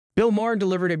Bill Maher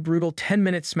delivered a brutal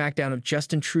 10-minute smackdown of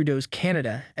Justin Trudeau's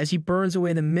Canada as he burns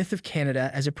away the myth of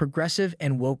Canada as a progressive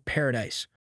and woke paradise.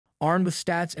 Armed with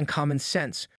stats and common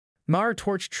sense, Maher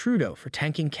torched Trudeau for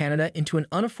tanking Canada into an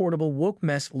unaffordable woke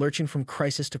mess lurching from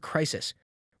crisis to crisis.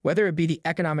 Whether it be the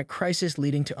economic crisis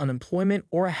leading to unemployment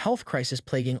or a health crisis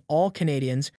plaguing all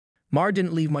Canadians, Maher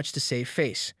didn't leave much to save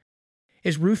face.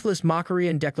 His ruthless mockery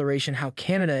and declaration how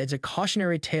Canada is a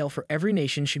cautionary tale for every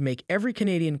nation should make every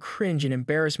Canadian cringe in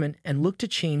embarrassment and look to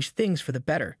change things for the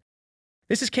better.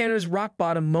 This is Canada's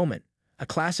rock-bottom moment, a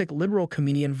classic liberal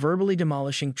comedian verbally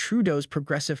demolishing Trudeau's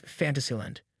progressive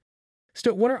fantasyland.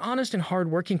 Still, what are honest and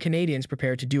hard-working Canadians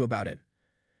prepared to do about it?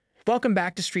 Welcome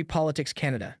back to Street Politics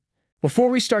Canada. Before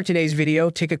we start today's video,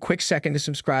 take a quick second to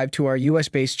subscribe to our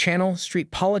US-based channel,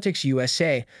 Street Politics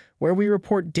USA, where we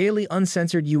report daily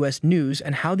uncensored US news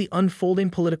and how the unfolding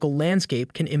political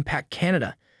landscape can impact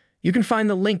Canada. You can find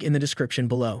the link in the description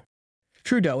below.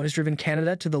 Trudeau has driven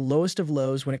Canada to the lowest of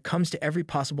lows when it comes to every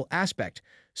possible aspect,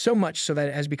 so much so that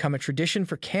it has become a tradition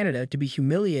for Canada to be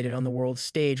humiliated on the world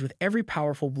stage, with every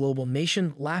powerful global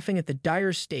nation laughing at the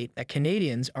dire state that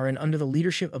Canadians are in under the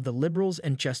leadership of the Liberals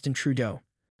and Justin Trudeau.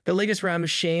 The latest round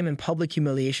of shame and public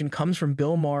humiliation comes from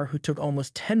Bill Maher, who took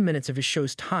almost 10 minutes of his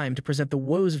show's time to present the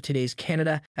woes of today's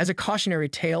Canada as a cautionary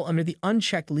tale under the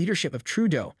unchecked leadership of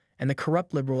Trudeau and the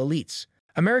corrupt liberal elites.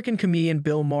 American comedian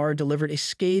Bill Maher delivered a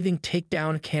scathing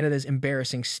takedown of Canada's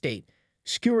embarrassing state,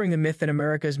 skewering the myth that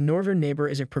America's northern neighbor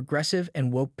is a progressive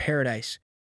and woke paradise.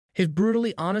 His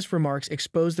brutally honest remarks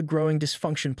exposed the growing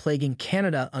dysfunction plaguing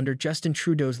Canada under Justin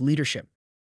Trudeau's leadership.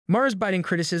 Maher's biting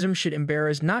criticism should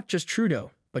embarrass not just Trudeau,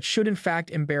 but should in fact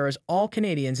embarrass all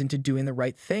Canadians into doing the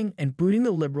right thing and booting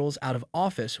the Liberals out of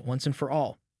office once and for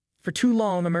all. For too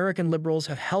long, American Liberals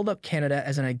have held up Canada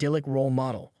as an idyllic role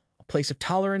model, a place of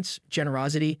tolerance,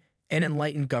 generosity, and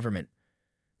enlightened government.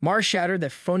 Maher shattered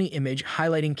that phony image,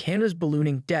 highlighting Canada's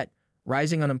ballooning debt,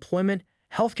 rising unemployment,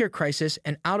 healthcare crisis,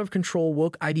 and out-of-control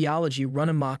woke ideology run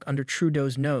amok under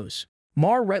Trudeau's nose.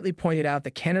 Maher rightly pointed out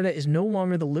that Canada is no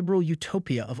longer the liberal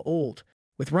utopia of old.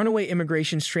 With runaway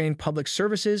immigration straining public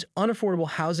services, unaffordable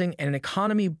housing, and an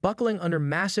economy buckling under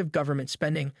massive government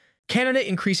spending, Canada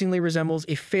increasingly resembles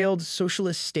a failed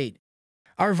socialist state.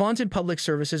 Our vaunted public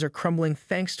services are crumbling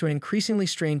thanks to an increasingly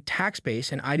strained tax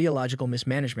base and ideological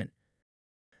mismanagement.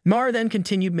 Maher then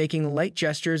continued making light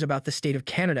gestures about the state of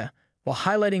Canada, while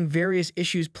highlighting various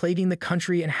issues plaguing the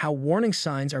country and how warning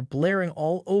signs are blaring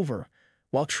all over,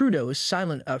 while Trudeau is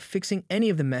silent about fixing any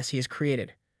of the mess he has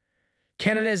created.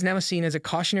 Canada is now seen as a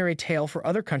cautionary tale for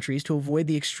other countries to avoid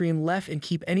the extreme left and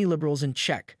keep any liberals in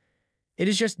check. It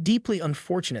is just deeply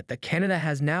unfortunate that Canada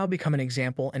has now become an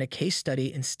example and a case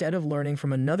study instead of learning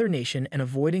from another nation and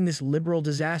avoiding this liberal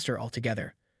disaster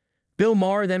altogether. Bill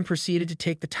Maher then proceeded to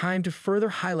take the time to further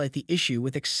highlight the issue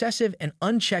with excessive and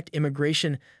unchecked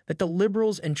immigration that the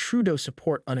Liberals and Trudeau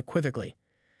support unequivocally.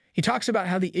 He talks about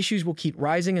how the issues will keep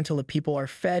rising until the people are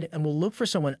fed and will look for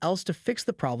someone else to fix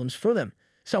the problems for them.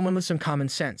 Someone with some common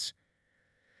sense.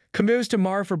 Kudos to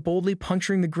Maher for boldly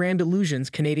puncturing the grand illusions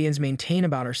Canadians maintain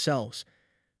about ourselves.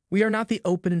 We are not the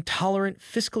open and tolerant,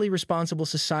 fiscally responsible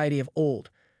society of old.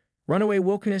 Runaway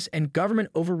wokeness and government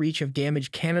overreach have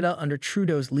damaged Canada under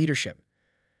Trudeau's leadership.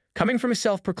 Coming from a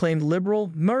self-proclaimed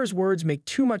liberal, Maher's words make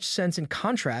too much sense in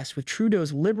contrast with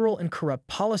Trudeau's liberal and corrupt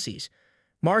policies.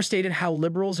 Maher stated how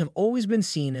liberals have always been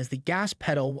seen as the gas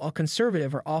pedal while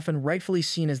conservative are often rightfully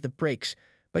seen as the brakes,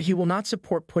 but he will not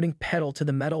support putting pedal to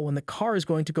the metal when the car is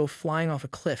going to go flying off a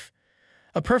cliff.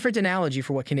 A perfect analogy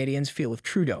for what Canadians feel with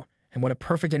Trudeau, and what a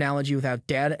perfect analogy without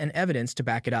data and evidence to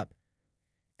back it up.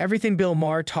 Everything Bill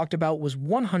Maher talked about was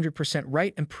 100%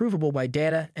 right and provable by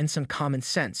data and some common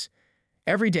sense.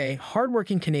 Every day,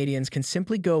 hardworking Canadians can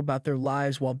simply go about their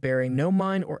lives while bearing no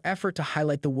mind or effort to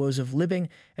highlight the woes of living,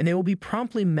 and they will be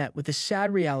promptly met with the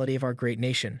sad reality of our great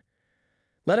nation.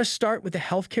 Let us start with the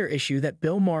healthcare issue that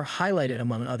Bill Maher highlighted,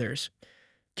 among others.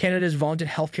 Canada's vaunted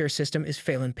healthcare system is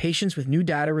failing patients, with new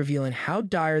data revealing how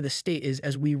dire the state is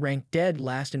as we rank dead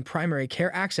last in primary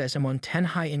care access among 10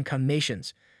 high-income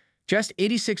nations. Just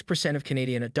 86% of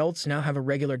Canadian adults now have a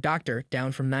regular doctor,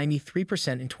 down from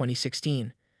 93% in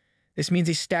 2016. This means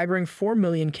a staggering 4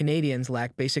 million Canadians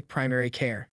lack basic primary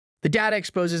care. The data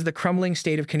exposes the crumbling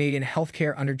state of Canadian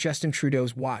healthcare under Justin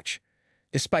Trudeau's watch.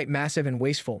 Despite massive and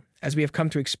wasteful, as we have come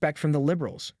to expect from the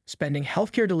Liberals, spending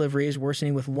healthcare delivery is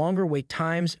worsening with longer wait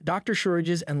times, doctor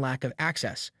shortages, and lack of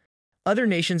access. Other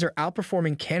nations are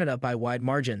outperforming Canada by wide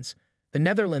margins. The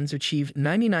Netherlands achieved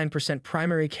 99%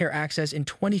 primary care access in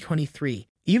 2023.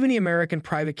 Even the American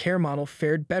private care model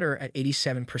fared better at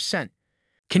 87%.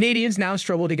 Canadians now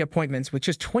struggle to get appointments, with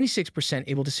just 26%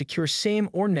 able to secure same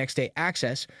or next-day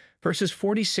access, versus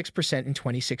 46% in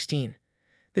 2016.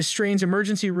 This strains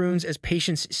emergency rooms as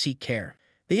patients seek care.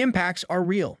 The impacts are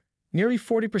real. Nearly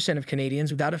 40% of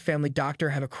Canadians without a family doctor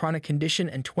have a chronic condition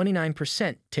and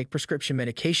 29% take prescription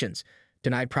medications.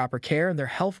 Denied proper care, their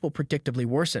health will predictably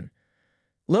worsen.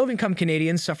 Low-income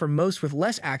Canadians suffer most with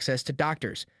less access to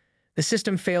doctors. The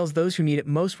system fails those who need it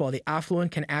most while the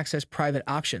affluent can access private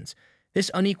options.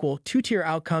 This unequal, two-tier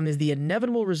outcome is the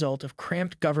inevitable result of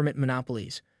cramped government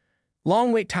monopolies.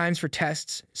 Long wait times for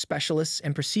tests, specialists,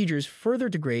 and procedures further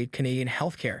degrade Canadian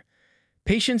healthcare.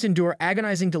 Patients endure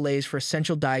agonizing delays for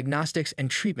essential diagnostics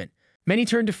and treatment. Many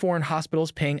turn to foreign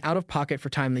hospitals paying out of pocket for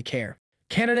timely care.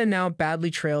 Canada now badly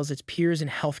trails its peers in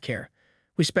healthcare.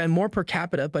 We spend more per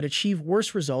capita but achieve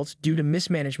worse results due to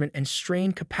mismanagement and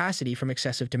strained capacity from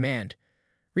excessive demand.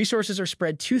 Resources are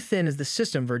spread too thin as the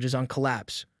system verges on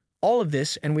collapse. All of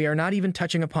this, and we are not even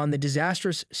touching upon the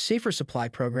disastrous Safer Supply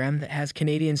program that has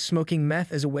Canadians smoking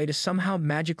meth as a way to somehow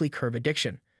magically curb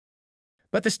addiction.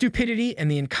 But the stupidity and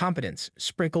the incompetence,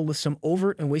 sprinkled with some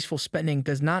overt and wasteful spending,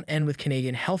 does not end with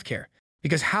Canadian healthcare,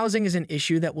 because housing is an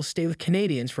issue that will stay with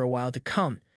Canadians for a while to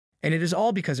come, and it is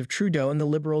all because of Trudeau and the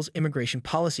Liberals' immigration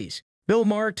policies. Bill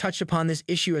Maher touched upon this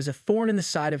issue as a thorn in the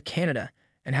side of Canada,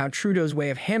 and how Trudeau's way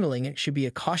of handling it should be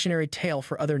a cautionary tale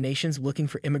for other nations looking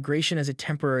for immigration as a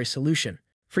temporary solution.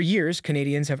 For years,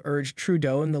 Canadians have urged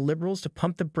Trudeau and the Liberals to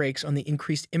pump the brakes on the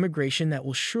increased immigration that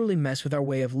will surely mess with our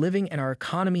way of living and our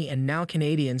economy, and now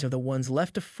Canadians are the ones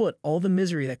left to foot all the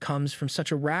misery that comes from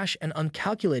such a rash and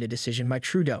uncalculated decision by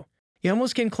Trudeau. He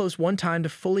almost came close one time to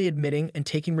fully admitting and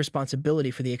taking responsibility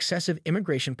for the excessive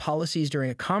immigration policies during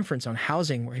a conference on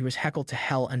housing where he was heckled to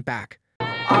hell and back.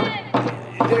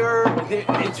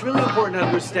 It's really important to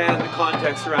understand the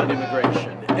context around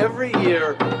immigration. Every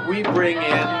year we bring in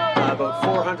about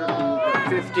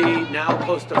 450, now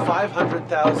close to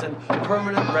 500,000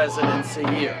 permanent residents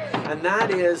a year. And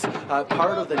that is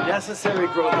part of the necessary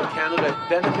growth of Canada. It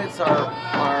benefits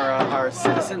our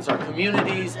citizens, our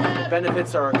communities, it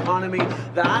benefits our economy.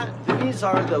 These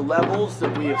are the levels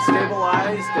that we have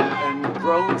stabilized and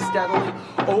grown steadily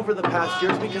over the past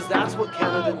years, because that's what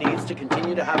Canada needs to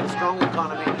continue to have a strong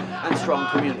economy and strong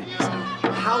communities.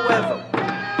 However,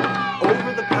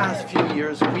 over the past few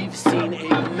years, we've seen a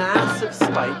massive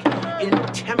spike in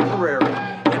temporary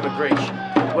immigration,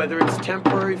 whether it's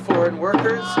temporary foreign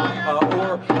workers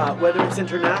or whether it's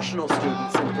international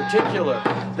students in particular,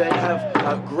 that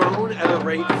have grown at a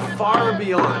rate far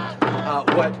beyond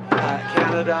what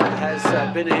Canada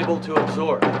has been able to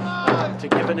absorb. To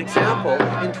give an example,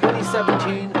 in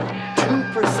 2017,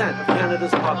 2% of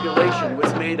Canada's population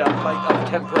was made up of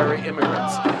temporary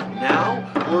immigrants.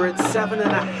 Now, we're at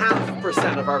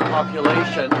 7.5% of our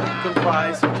population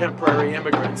comprised of temporary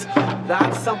immigrants.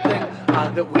 That's something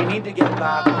that we need to get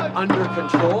back under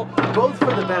control, both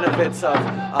for the benefits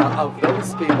of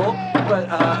those people, but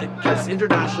as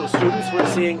international students,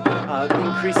 we're seeing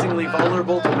increasingly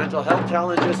vulnerable to mental health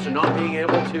challenges, to not being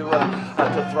able to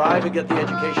thrive and get the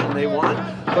education they want,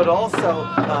 but also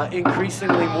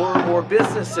increasingly more and more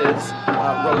businesses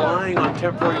relying on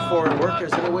temporary foreign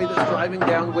workers in a way that's driving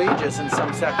down wages in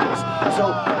some sectors.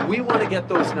 So we want to get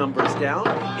those numbers down.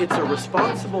 It's a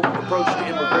responsible approach to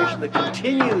immigration that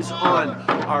continues on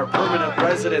our permanent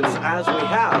residents as we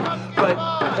have, but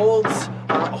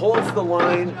holds the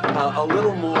line a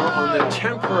little more on the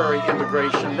temporary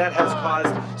immigration that has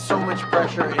caused so much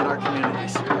pressure in our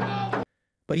communities.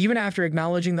 But even after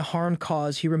acknowledging the harm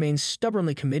caused, he remains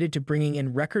stubbornly committed to bringing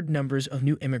in record numbers of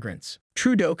new immigrants.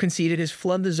 Trudeau conceded his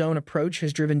flood-the-zone approach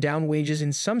has driven down wages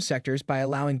in some sectors by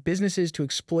allowing businesses to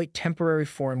exploit temporary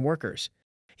foreign workers.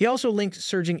 He also linked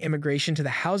surging immigration to the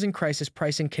housing crisis,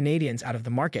 pricing Canadians out of the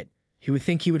market. He would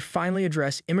think he would finally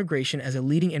address immigration as a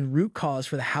leading and root cause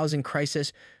for the housing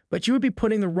crisis, but you would be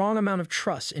putting the wrong amount of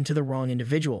trust into the wrong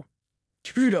individual.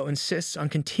 Trudeau insists on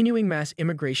continuing mass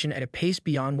immigration at a pace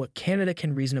beyond what Canada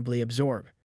can reasonably absorb.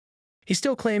 He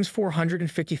still claims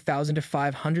 450,000 to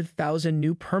 500,000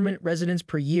 new permanent residents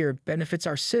per year benefits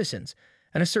our citizens,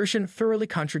 an assertion thoroughly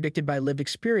contradicted by lived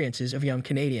experiences of young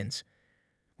Canadians.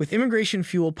 With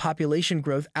immigration-fueled population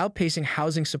growth outpacing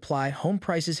housing supply, home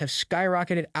prices have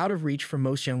skyrocketed out of reach for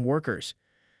most young workers.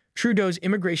 Trudeau's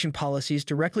immigration policies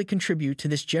directly contribute to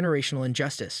this generational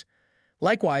injustice.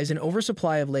 Likewise, an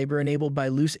oversupply of labor enabled by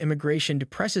loose immigration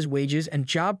depresses wages and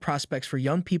job prospects for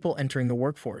young people entering the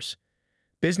workforce.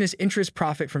 Business interests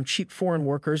profit from cheap foreign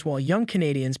workers while young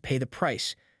Canadians pay the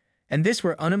price, and this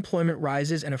where unemployment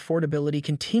rises and affordability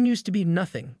continues to be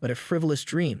nothing but a frivolous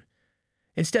dream.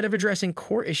 Instead of addressing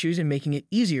core issues and making it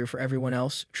easier for everyone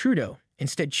else, Trudeau,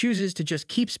 instead chooses to just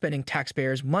keep spending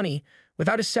taxpayers' money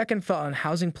without a second thought on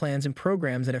housing plans and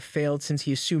programs that have failed since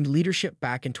he assumed leadership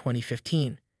back in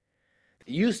 2015.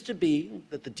 It used to be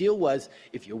that the deal was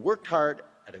if you worked hard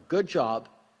at a good job,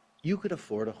 you could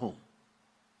afford a home.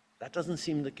 That doesn't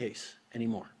seem the case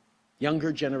anymore.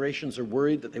 Younger generations are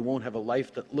worried that they won't have a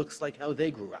life that looks like how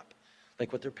they grew up,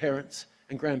 like what their parents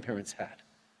and grandparents had.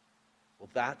 Well,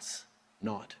 that's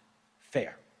not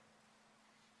fair.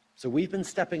 So we've been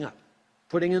stepping up,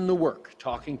 putting in the work,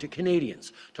 talking to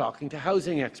Canadians, talking to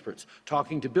housing experts,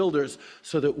 talking to builders,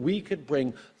 so that we could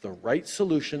bring the right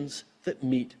solutions that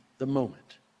meet the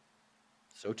moment.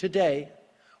 So today,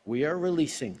 we are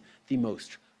releasing the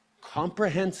most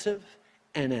comprehensive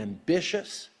and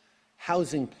ambitious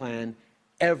housing plan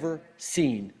ever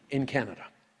seen in Canada.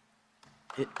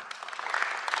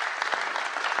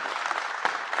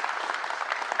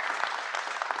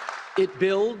 It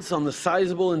builds on the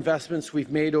sizable investments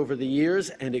we've made over the years,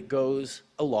 and it goes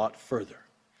a lot further.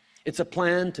 It's a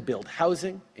plan to build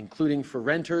housing, including for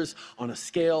renters, on a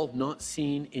scale not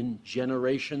seen in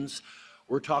generations.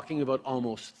 We're talking about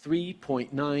almost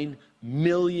 3.9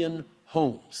 million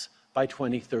homes by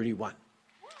 2031.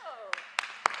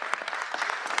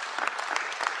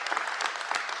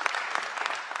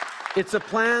 It's a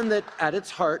plan that, at its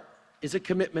heart, is a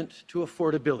commitment to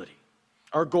affordability.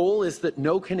 Our goal is that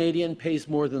no Canadian pays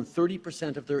more than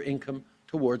 30% of their income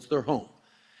towards their home.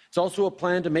 It's also a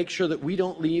plan to make sure that we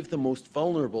don't leave the most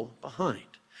vulnerable behind,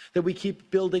 that we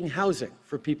keep building housing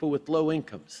for people with low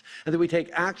incomes, and that we take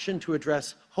action to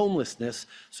address homelessness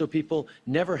so people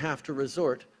never have to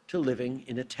resort to living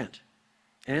in a tent.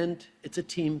 And it's a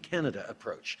Team Canada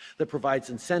approach that provides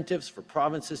incentives for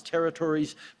provinces,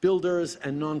 territories, builders,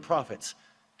 and nonprofits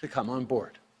to come on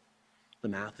board. The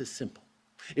math is simple.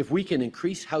 If we can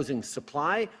increase housing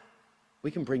supply, we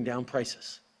can bring down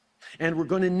prices. And we're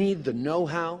going to need the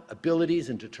know-how, abilities,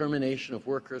 and determination of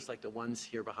workers like the ones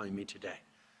here behind me today.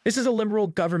 This is a Liberal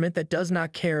government that does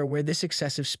not care where this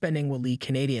excessive spending will lead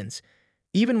Canadians.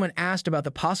 Even when asked about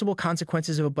the possible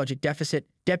consequences of a budget deficit,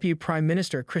 Deputy Prime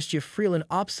Minister Chrystia Freeland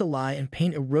opts to lie and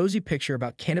paint a rosy picture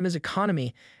about Canada's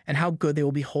economy and how good they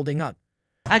will be holding up.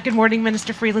 Good morning,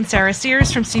 Minister Freeland. Sarah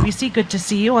Sears from CBC. Good to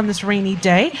see you on this rainy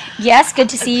day. Yes, good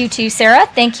to see you too, Sarah.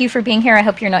 Thank you for being here. I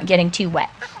hope you're not getting too wet.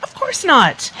 Of course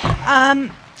not.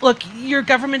 Look, your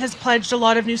government has pledged a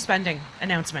lot of new spending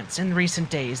announcements in recent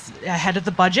days ahead of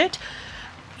the budget.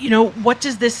 You know, what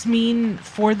does this mean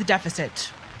for the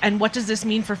deficit? And what does this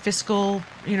mean for fiscal,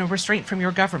 restraint from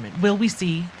your government? Will we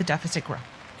see the deficit grow?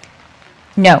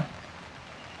 No.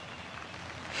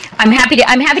 I'm happy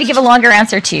to give a longer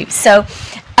answer too. So,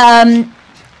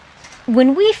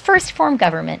 when we first formed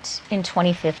government in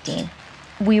 2015,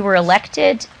 we were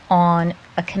elected on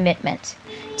a commitment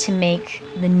to make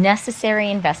the necessary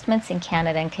investments in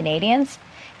Canada and Canadians,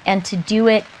 and to do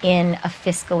it in a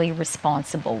fiscally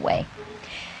responsible way.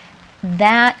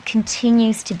 That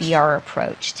continues to be our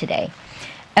approach today.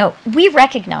 We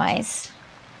recognize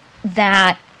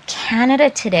that Canada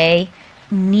today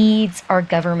needs our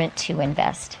government to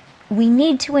invest. We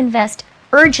need to invest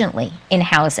urgently in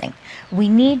housing. We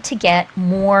need to get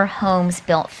more homes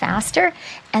built faster,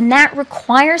 and that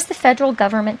requires the federal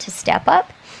government to step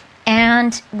up,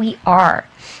 and we are.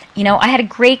 I had a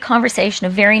great conversation, a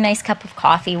very nice cup of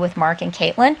coffee with Mark and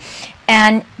Caitlin,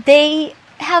 and they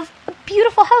have a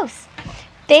beautiful house.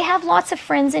 They have lots of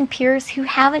friends and peers who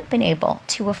haven't been able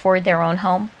to afford their own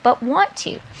home, but want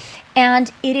to.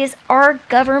 And it is our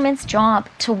government's job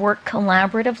to work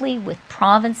collaboratively with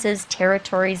provinces,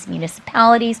 territories,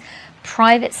 municipalities,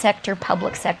 private sector,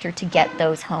 public sector to get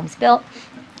those homes built.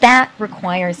 That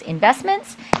requires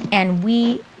investments, and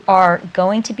we are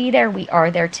going to be there. We are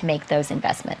there to make those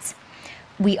investments.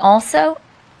 We also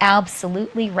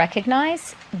absolutely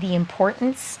recognize the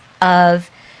importance of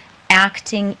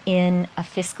acting in a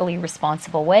fiscally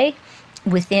responsible way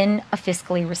within a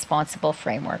fiscally responsible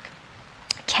framework.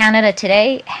 Canada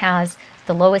today has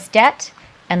the lowest debt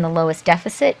and the lowest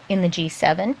deficit in the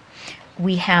G7.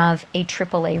 We have a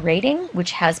AAA rating,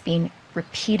 which has been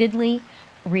repeatedly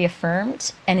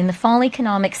reaffirmed. And in the fall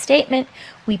economic statement,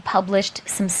 we published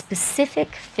some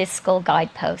specific fiscal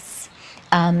guideposts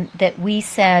that we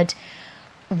said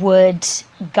would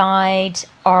guide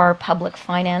our public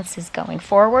finances going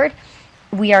forward.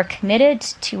 We are committed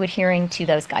to adhering to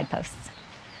those guideposts.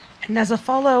 And as a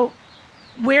follow,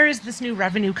 where is this new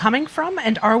revenue coming from?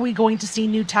 And are we going to see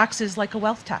new taxes like a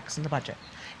wealth tax in the budget?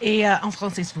 Et en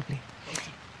français, s'il vous plaît.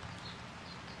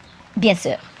 Bien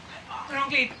sûr. En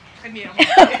anglais, très bien.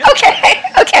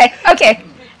 Okay.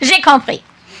 J'ai compris.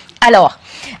 Alors,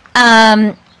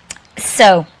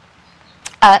 so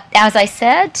As I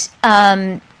said,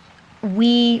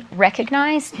 we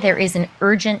recognize there is an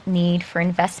urgent need for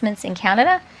investments in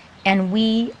Canada, and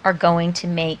we are going to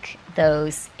make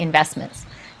those investments.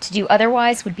 To do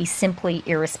otherwise would be simply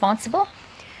irresponsible.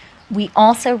 We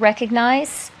also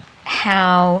recognize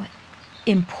how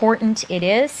important it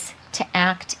is to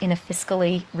act in a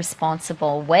fiscally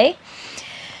responsible way.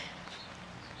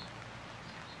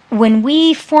 When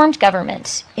we formed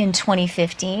government in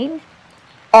 2015,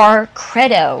 our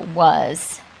credo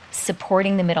was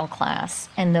supporting the middle class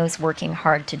and those working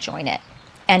hard to join it.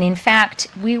 And in fact,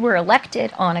 we were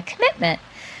elected on a commitment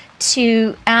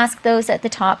to ask those at the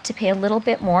top to pay a little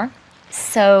bit more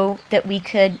so that we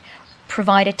could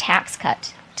provide a tax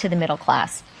cut to the middle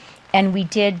class. And we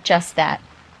did just that.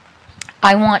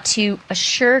 I want to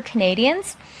assure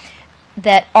Canadians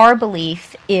that our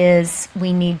belief is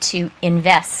we need to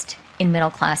invest in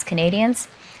middle class Canadians,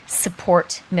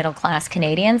 support middle class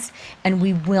Canadians, and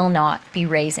we will not be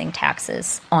raising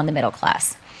taxes on the middle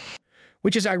class.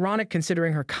 Which is ironic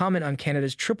considering her comment on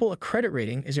Canada's triple A credit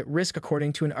rating is at risk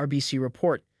according to an RBC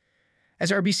report.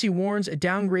 As RBC warns, a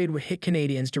downgrade would hit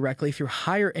Canadians directly through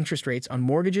higher interest rates on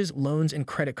mortgages, loans, and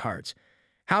credit cards.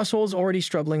 Households already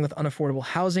struggling with unaffordable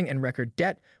housing and record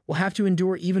debt will have to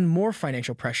endure even more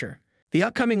financial pressure. The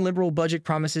upcoming Liberal budget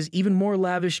promises even more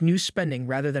lavish new spending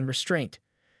rather than restraint.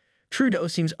 Trudeau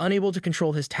seems unable to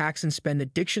control his tax and spend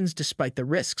addictions despite the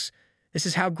risks. This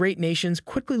is how great nations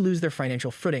quickly lose their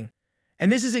financial footing. And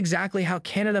this is exactly how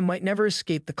Canada might never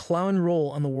escape the clown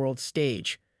role on the world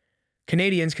stage.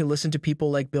 Canadians can listen to people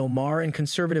like Bill Maher and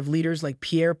conservative leaders like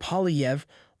Pierre Poilievre,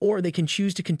 or they can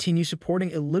choose to continue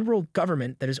supporting a liberal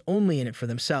government that is only in it for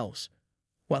themselves.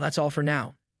 Well, that's all for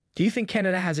now. Do you think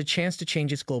Canada has a chance to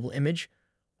change its global image?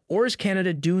 Or is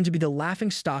Canada doomed to be the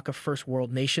laughingstock of first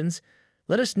world nations?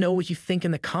 Let us know what you think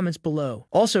in the comments below.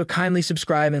 Also, kindly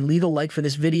subscribe and leave a like for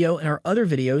this video and our other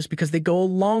videos because they go a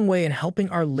long way in helping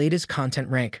our latest content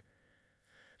rank.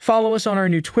 Follow us on our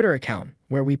new Twitter account,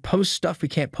 where we post stuff we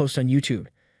can't post on YouTube.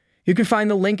 You can find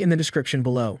the link in the description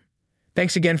below.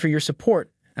 Thanks again for your support,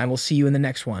 and we'll see you in the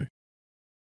next one.